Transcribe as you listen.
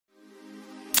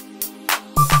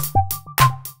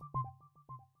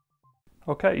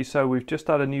Okay, so we've just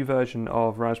had a new version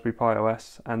of Raspberry Pi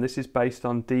OS, and this is based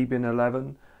on Debian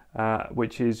 11,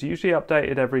 which is usually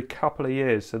updated every couple of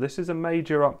years. So this is a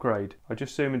major upgrade. I'll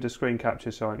just zoom into screen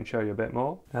capture so I can show you a bit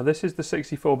more. Now this is the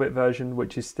 64-bit version,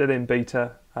 which is still in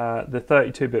beta. The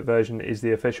 32-bit version is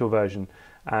the official version.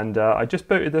 And I just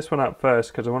booted this one up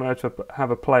first because I wanted to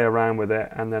have a play around with it,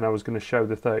 and then I was going to show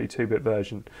the 32-bit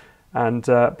version. And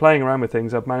playing around with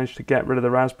things, I've managed to get rid of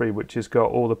the Raspberry, which has got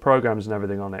all the programs and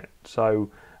everything on it. So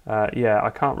yeah, I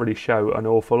can't really show an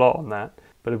awful lot on that.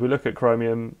 But if we look at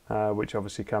Chromium, which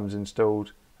obviously comes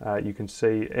installed, you can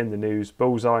see in the news,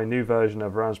 Bullseye, new version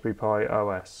of Raspberry Pi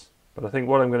OS. But I think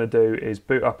what I'm going to do is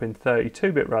boot up in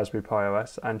 32-bit Raspberry Pi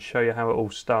OS and show you how it all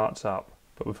starts up.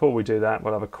 But before we do that,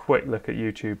 we'll have a quick look at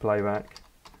YouTube playback.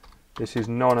 This is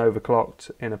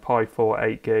non-overclocked in a Pi 4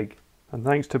 8 gig. And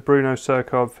thanks to Bruno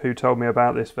Surkov, who told me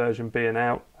about this version being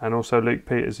out, and also Luke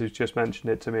Peters, who's just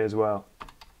mentioned it to me as well.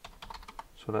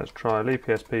 So let's try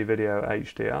LeapESP video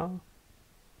HDR.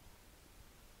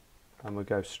 And we'll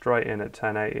go straight in at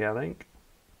 1080, I think.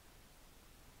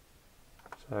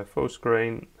 So full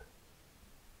screen.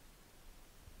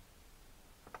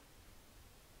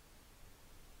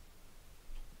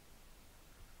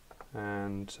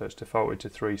 And so it's defaulted to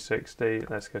 360.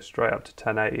 Let's go straight up to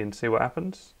 1080 and see what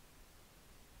happens.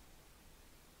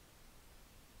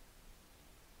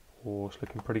 Oh, it's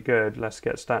looking pretty good. Let's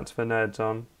get stats for nerds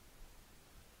on.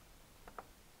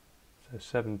 So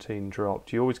 17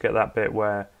 dropped. You always get that bit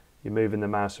where you're moving the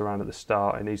mouse around at the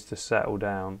start. It needs to settle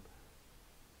down.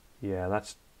 Yeah,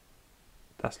 that's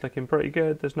looking pretty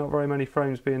good. There's not very many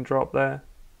frames being dropped there.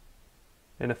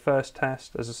 In a first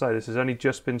test, as I say, this has only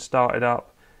just been started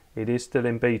up. It is still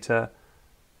in beta,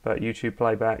 but YouTube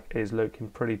playback is looking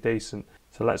pretty decent.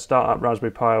 So let's start up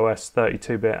Raspberry Pi OS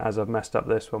 32-bit, as I've messed up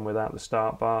this one without the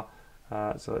start bar.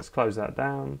 So let's close that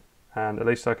down, and at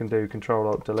least I can do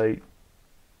Control-Alt-Delete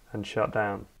and shut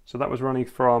down. So that was running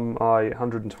from my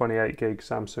 128 gig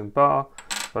Samsung bar,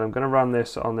 but I'm going to run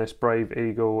this on this Brave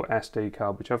Eagle SD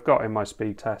card, which I've got in my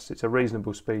speed test. It's a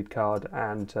reasonable speed card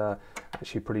and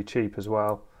actually pretty cheap as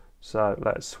well. So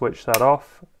let's switch that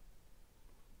off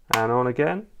and on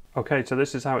again. Okay, so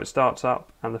this is how it starts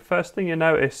up, and the first thing you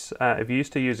notice if you're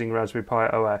used to using Raspberry Pi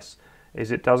OS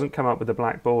is it doesn't come up with a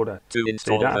black border. So you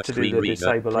don't have to do the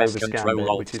disable overscan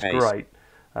bit, which is great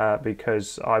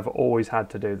because I've always had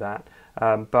to do that.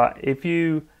 But if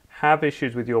you have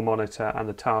issues with your monitor and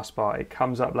the taskbar, it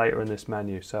comes up later in this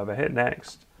menu. So if I hit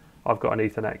next, I've got an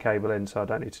Ethernet cable in, so I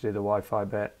don't need to do the Wi-Fi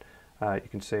bit. You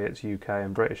can see it's UK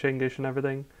and British English and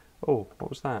everything. Oh, what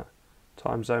was that?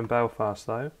 Time zone Belfast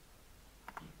though.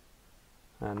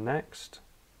 And next,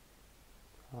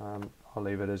 I'll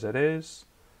leave it as it is.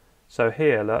 So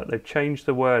here, look, they've changed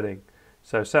the wording.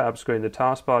 So setup screen, the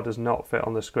taskbar does not fit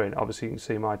on the screen. Obviously you can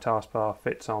see my taskbar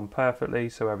fits on perfectly,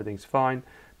 so everything's fine.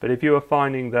 But if you were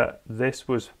finding that this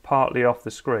was partly off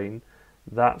the screen,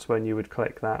 that's when you would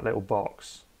click that little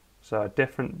box. So a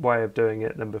different way of doing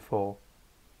it than before.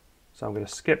 So I'm going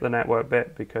to skip the network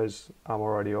bit because I'm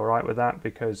already alright with that,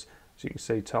 because as you can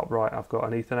see top right, I've got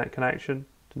an Ethernet connection.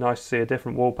 Nice to see a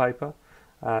different wallpaper.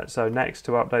 So next,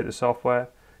 to update the software.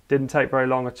 Didn't take very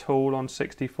long at all on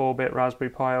 64-bit Raspberry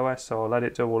Pi OS, so I'll let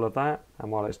it do all of that.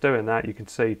 And while it's doing that, you can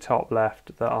see top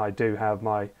left that I do have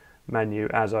my menu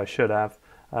as I should have.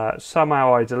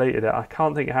 Somehow I deleted it. I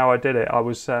can't think how I did it. I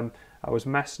was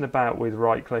messing about with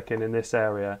right-clicking in this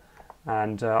area,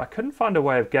 and I couldn't find a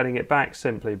way of getting it back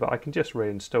simply, but I can just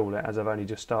reinstall it as I've only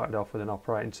just started off with an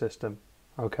operating system.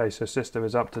 Okay, so system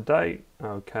is up to date.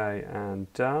 Okay,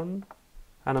 and done.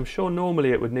 And I'm sure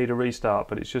normally it would need a restart,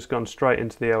 but it's just gone straight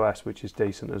into the OS, which is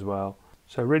decent as well.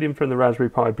 So reading from the Raspberry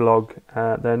Pi blog,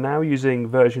 they're now using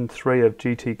version 3 of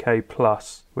GTK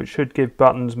Plus, which should give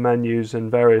buttons, menus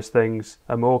and various things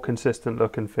a more consistent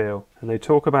look and feel. And they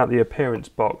talk about the appearance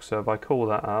box, so if I call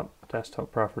that up,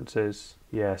 desktop preferences,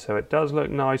 yeah, so it does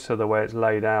look nicer the way it's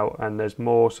laid out, and there's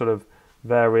more sort of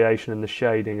variation in the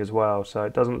shading as well, so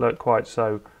it doesn't look quite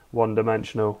so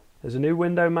one-dimensional. There's a new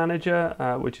window manager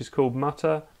which is called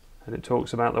Mutter, and it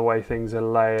talks about the way things are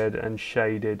layered and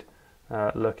shaded,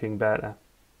 looking better.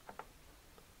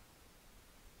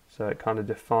 So it kind of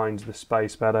defines the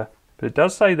space better. But it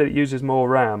does say that it uses more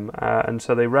RAM, and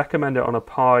so they recommend it on a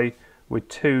Pi with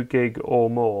 2 gig or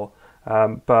more.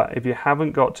 But if you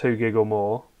haven't got 2 gig or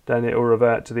more, then it will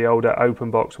revert to the older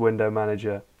OpenBox window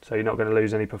manager. So you're not going to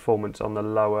lose any performance on the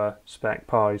lower spec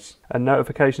Pis. And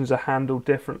notifications are handled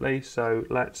differently, so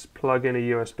let's plug in a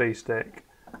USB stick.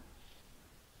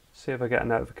 See if I get a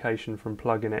notification from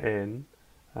plugging it in.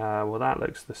 Well, that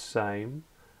looks the same,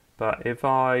 but if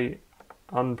I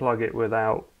unplug it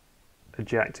without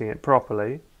ejecting it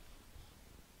properly,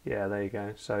 Yeah, there you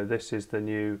go. So this is the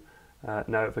new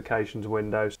notifications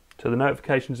window. So the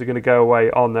notifications are going to go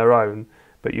away on their own,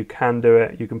 but you can do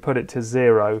it. You can put it to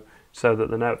 0 so that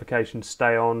the notifications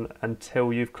stay on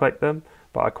until you've clicked them.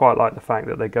 But I quite like the fact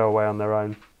that they go away on their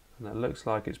own. And it looks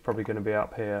like it's probably going to be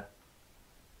up here.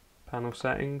 Panel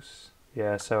settings.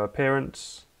 Yeah, so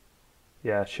appearance.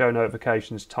 Yeah, show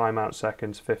notifications, timeout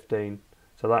seconds, 15.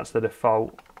 So that's the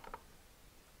default.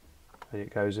 And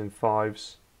it goes in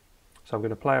 5s. So I'm going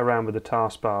to play around with the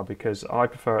taskbar because I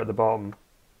prefer it at the bottom.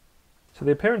 So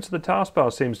the appearance of the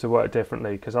taskbar seems to work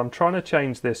differently because I'm trying to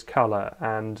change this colour,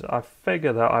 and I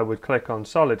figure that I would click on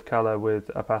solid colour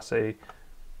with opacity,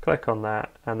 click on that,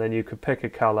 and then you could pick a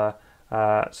colour.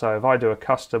 So if I do a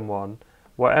custom one,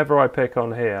 whatever I pick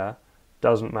on here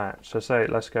doesn't match. So say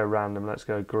let's go random, let's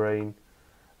go green,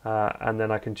 and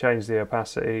then I can change the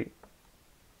opacity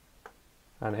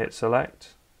and hit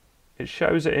select. It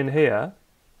shows it in here,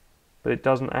 but it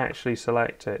doesn't actually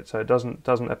select it, so it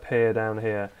doesn't appear down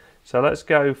here. So let's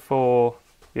go for,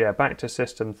 yeah, back to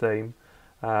system theme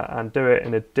and do it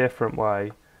in a different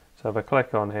way. So if I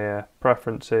click on here,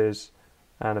 preferences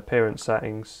and appearance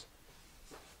settings,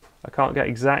 I can't get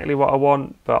exactly what I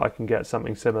want, but I can get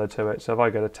something similar to it. So if I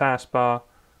go to taskbar,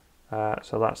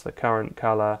 so that's the current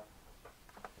color.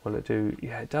 Will it do?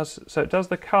 Yeah, it does. So it does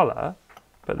the color,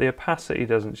 but the opacity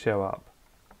doesn't show up.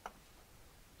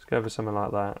 Let's go for something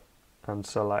like that and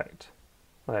select.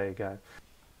 There you go.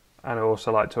 And I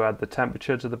also like to add the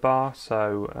temperature to the bar.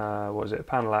 So what is it?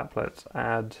 Panel applets,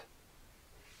 add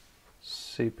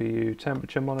CPU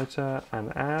temperature monitor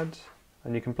and add.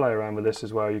 And you can play around with this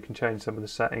as well. You can change some of the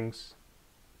settings.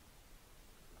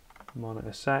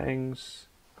 Monitor settings.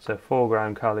 So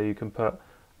foreground color, you can put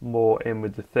more in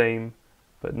with the theme,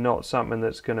 but not something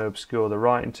that's going to obscure the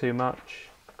writing too much.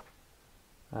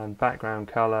 And background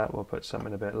color, we'll put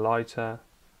something a bit lighter.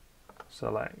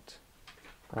 Select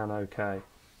and OK.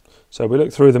 So we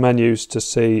look through the menus to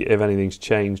see if anything's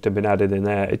changed and been added in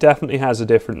there. It definitely has a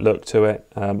different look to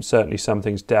it. Certainly some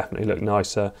things definitely look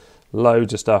nicer.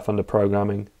 Loads of stuff under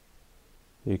programming.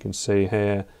 You can see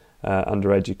here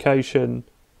under education,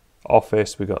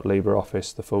 Office, we've got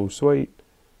LibreOffice, the full suite,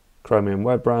 Chromium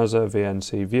web browser,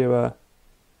 VNC viewer,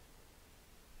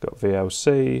 got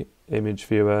VLC, image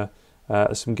viewer,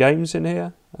 some games in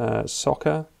here,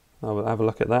 soccer, I'll have a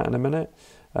look at that in a minute.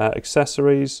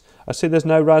 Accessories, I see there's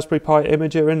no Raspberry Pi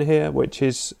Imager in here, which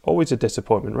is always a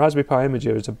disappointment. Raspberry Pi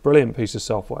Imager is a brilliant piece of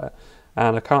software,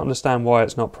 and I can't understand why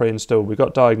it's not pre-installed. We've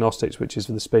got diagnostics, which is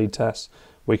for the speed tests.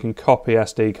 We can copy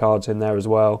SD cards in there as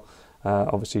well,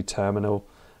 obviously terminal.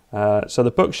 So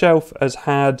the bookshelf has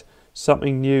had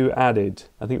something new added.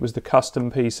 I think it was the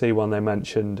custom PC one they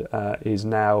mentioned is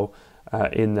now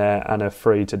in there and are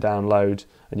free to download.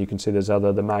 And you can see there's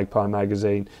the Magpie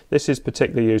magazine. This is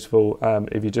particularly useful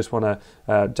if you just want to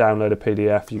download a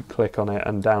PDF. You click on it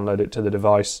and download it to the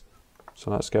device.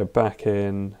 So let's go back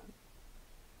in.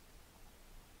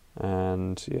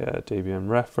 And yeah, Debian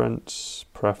reference,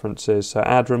 preferences. So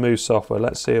add remove software.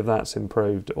 Let's see if that's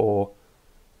improved, or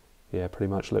yeah,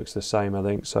 pretty much looks the same, I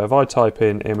think. So if I type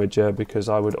in Imager, because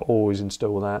I would always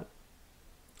install that,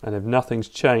 and if nothing's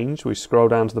changed, we scroll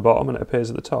down to the bottom and it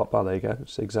appears at the top. Oh, there you go.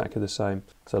 It's exactly the same.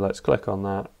 So let's click on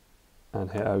that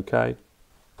and hit OK.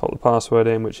 Pop the password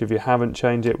in, which if you haven't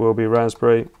changed it will be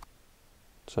Raspberry.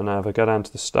 So now if I go down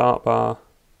to the start bar,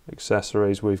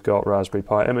 accessories, we've got Raspberry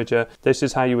Pi Imager. This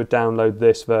is how you would download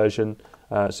this version.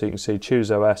 So you can see choose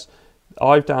OS.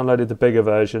 I've downloaded the bigger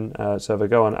version. So if I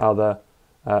go on other,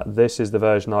 this is the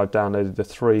version I've downloaded, the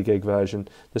 3 gig version.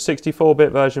 The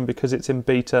 64-bit version, because it's in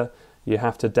beta, you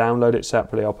have to download it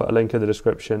separately. I'll put a link in the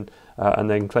description and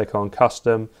then click on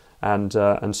custom and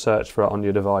search for it on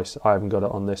your device. I haven't got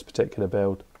it on this particular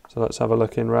build. So let's have a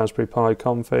look in Raspberry Pi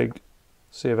config,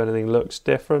 see if anything looks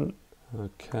different.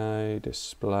 Okay,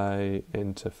 display,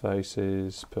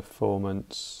 interfaces,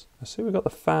 performance. I see we've got the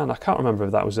fan. I can't remember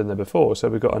if that was in there before. So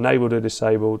we've got enabled or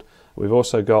disabled. We've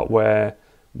also got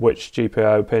which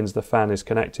GPIO pins the fan is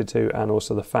connected to, and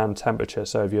also the fan temperature.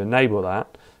 So if you enable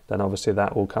that, then obviously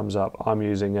that all comes up. I'm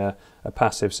using a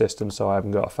passive system, so I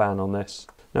haven't got a fan on this.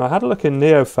 Now I had a look in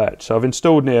NeoFetch. So I've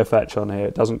installed NeoFetch on here.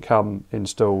 It doesn't come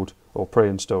installed or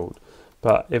pre-installed.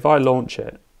 But if I launch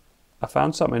it, I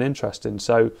found something interesting.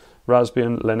 So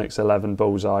Raspbian, Linux 11,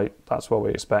 Bullseye, that's what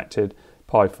we expected.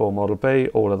 Pi 4 Model B,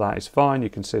 all of that is fine. You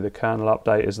can see the kernel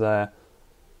update is there.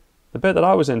 The bit that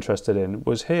I was interested in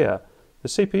was here. The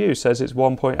CPU says it's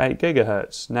 1.8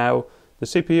 gigahertz. Now, the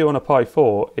CPU on a Pi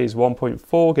 4 is 1.4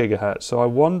 gigahertz, so I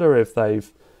wonder if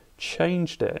they've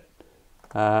changed it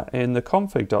in the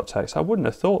config.txt. I wouldn't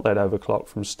have thought they'd overclock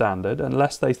from standard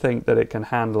unless they think that it can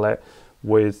handle it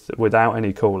without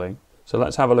any cooling. So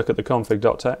let's have a look at the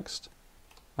config.txt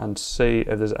and see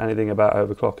if there's anything about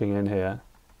overclocking in here.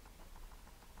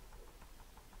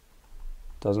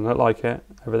 Doesn't look like it.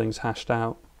 Everything's hashed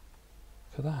out.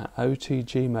 Look at that.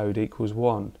 OTG mode equals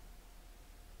 1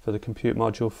 for the compute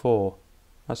module 4.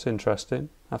 That's interesting.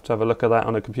 Have to have a look at that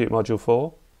on a compute module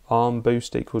 4. ARM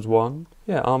boost equals 1.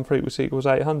 Yeah, ARM frequency equals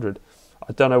 800.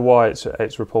 I don't know why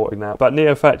it's reporting that, but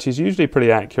NeoFetch is usually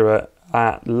pretty accurate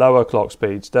at lower clock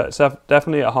speeds. That's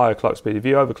definitely at higher clock speed. If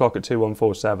you overclock at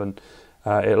 2147,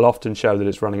 it'll often show that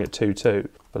it's running at 2.2.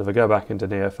 But if I go back into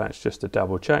NeoFetch just to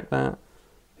double check that,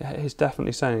 yeah, it is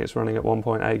definitely saying it's running at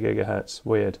 1.8 gigahertz.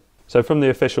 Weird. So from the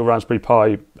official Raspberry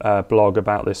Pi blog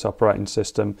about this operating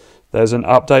system, there's an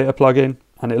updater plugin,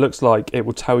 and it looks like it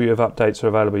will tell you if updates are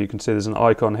available. You can see there's an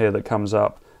icon here that comes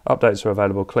up. Updates are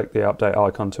available. Click the update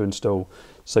icon to install.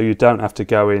 So you don't have to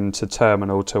go into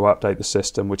terminal to update the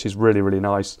system, which is really, really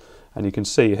nice. And you can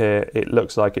see here, it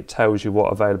looks like it tells you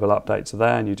what available updates are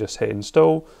there, and you just hit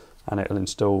install, and it'll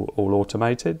install all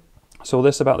automated. Saw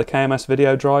this about the KMS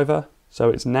video driver. So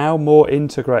it's now more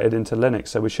integrated into Linux.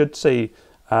 So we should see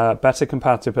better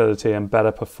compatibility and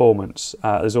better performance.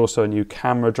 There's also a new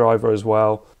camera driver as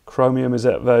well. Chromium is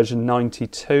at version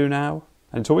 92 now.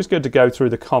 And it's always good to go through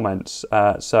the comments.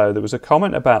 So there was a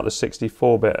comment about the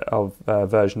 64-bit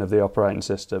version of the operating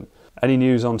system. Any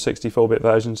news on 64-bit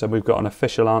versions? And we've got an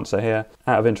official answer here.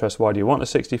 Out of interest, why do you want a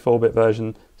 64-bit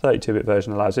version? 32-bit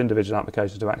version allows individual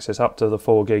applications to access up to the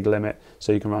 4 gig limit,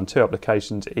 so you can run 2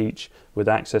 applications each with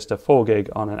access to 4 gig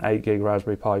on an 8 gig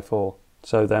Raspberry Pi 4.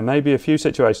 So there may be a few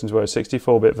situations where a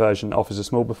 64-bit version offers a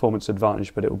small performance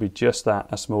advantage, but it will be just that,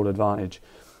 a small advantage.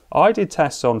 I did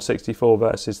tests on 64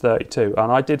 versus 32, and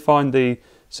I did find the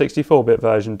 64-bit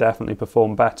version definitely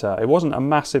performed better. It wasn't a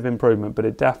massive improvement, but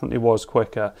it definitely was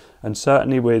quicker, and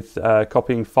certainly with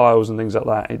copying files and things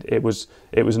like that, it was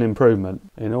an improvement.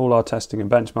 In all our testing and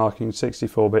benchmarking,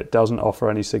 64-bit doesn't offer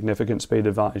any significant speed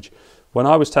advantage. When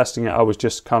I was testing it, I was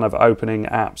just kind of opening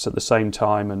apps at the same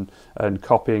time and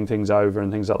copying things over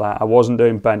and things like that. I wasn't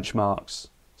doing benchmarks.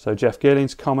 So Jeff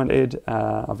Geerling's commented,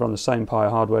 I've run the same Pi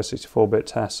hardware 64-bit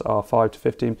tests are 5 to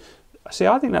 15. See,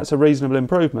 I think that's a reasonable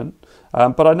improvement,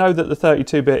 but I know that the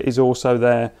 32-bit is also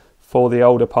there for the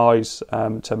older Pis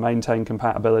to maintain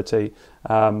compatibility.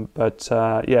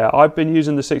 Yeah, I've been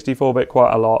using the 64-bit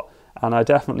quite a lot, and I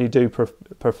definitely do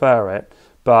prefer it.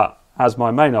 But as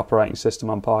my main operating system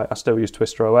on Pi, I still use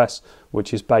Twister OS,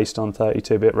 which is based on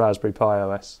 32-bit Raspberry Pi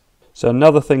OS. So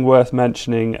another thing worth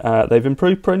mentioning, they've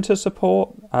improved printer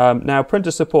support. Now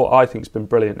printer support I think has been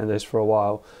brilliant in this for a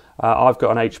while. I've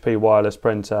got an HP wireless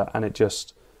printer and it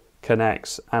just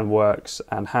connects and works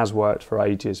and has worked for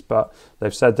ages, but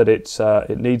they've said that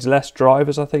it needs less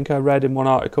drivers, I think I read in one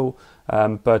article,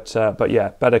 but yeah,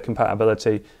 better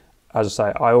compatibility. As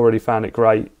I say, I already found it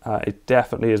great. It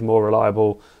definitely is more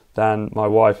reliable than my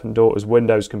wife and daughter's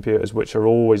Windows computers, which are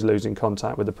always losing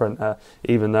contact with the printer,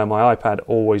 even though my iPad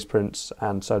always prints,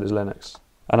 and so does Linux.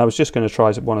 And I was just going to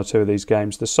try 1 or 2 of these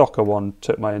games. The soccer one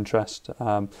took my interest.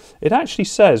 It actually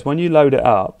says, when you load it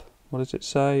up, what does it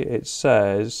say? It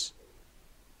says,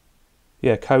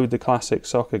 yeah, code the classic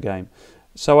soccer game.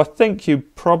 So I think you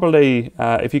probably,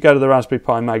 if you go to the Raspberry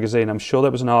Pi magazine, I'm sure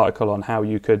there was an article on how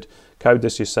you could code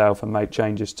this yourself and make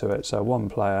changes to it. So 1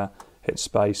 player, hit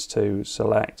space to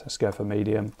select, let's go for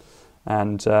medium,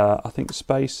 and I think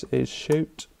space is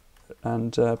shoot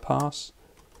and pass.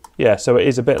 Yeah, so it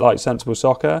is a bit like Sensible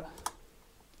Soccer,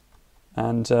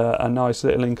 and a nice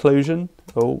little inclusion.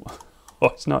 Oh,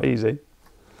 it's not easy.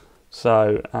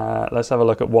 So let's have a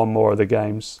look at 1 more of the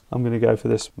games. I'm going to go for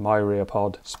this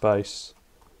Myriapod space.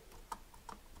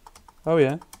 Oh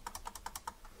yeah.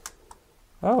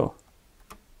 Oh,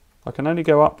 I can only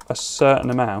go up a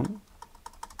certain amount.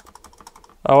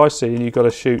 Oh, I see, and you've got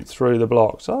to shoot through the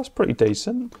blocks. So that's pretty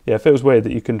decent. Yeah, it feels weird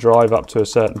that you can drive up to a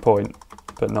certain point,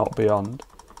 but not beyond.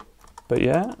 But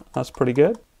yeah, that's pretty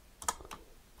good.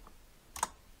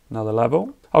 Another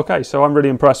level. Okay, so I'm really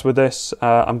impressed with this.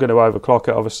 I'm going to overclock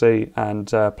it, obviously, and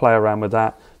play around with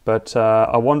that. But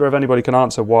I wonder if anybody can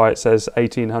answer why it says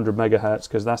 1800 megahertz,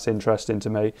 because that's interesting to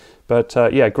me. But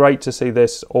yeah, great to see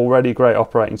this already great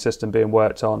operating system being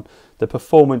worked on. The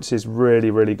performance is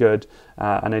really, really good,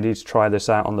 and I need to try this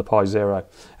out on the Pi Zero.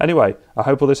 Anyway, I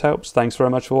hope all this helps. Thanks very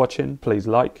much for watching. Please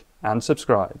like and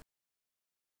subscribe.